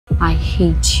I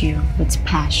hate you with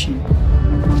passion.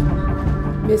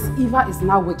 Miss Eva is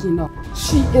now waking up.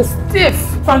 She is stiff.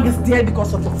 Frank is dead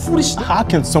because of the foolishness. How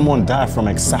can someone die from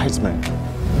excitement?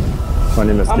 My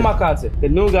name is Amakante, the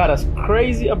new guy that's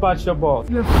crazy about your boss.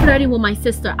 You're flirting with my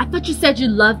sister. I thought you said you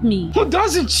loved me. Who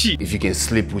doesn't she? If you can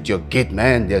sleep with your gate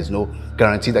man, there's no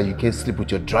guarantee that you can sleep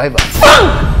with your driver.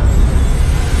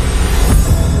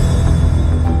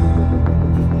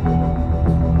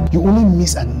 You only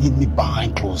miss and need me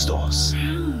behind closed doors.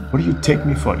 What do you take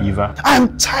me for, Eva?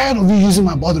 I'm tired of you using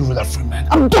my body with a free man.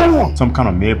 I'm done! Some kind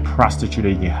of male prostitute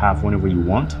that you can have whenever you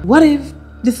want? What if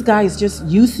this guy is just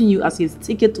using you as his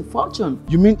ticket to fortune?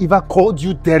 You mean Eva called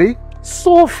you dirty?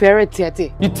 So very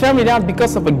dirty. You tell me that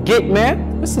because of a gate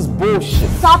man? This is bullshit.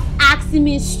 Stop asking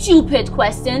me stupid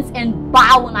questions and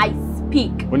bow when I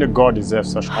speak. When the God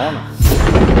deserves such honor.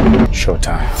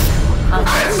 Showtime.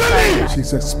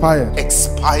 She's expired.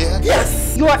 Expired?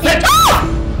 Yes! You are in.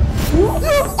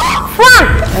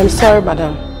 Frank! I'm sorry,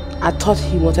 madam. I thought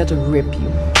he wanted to rape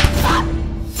you.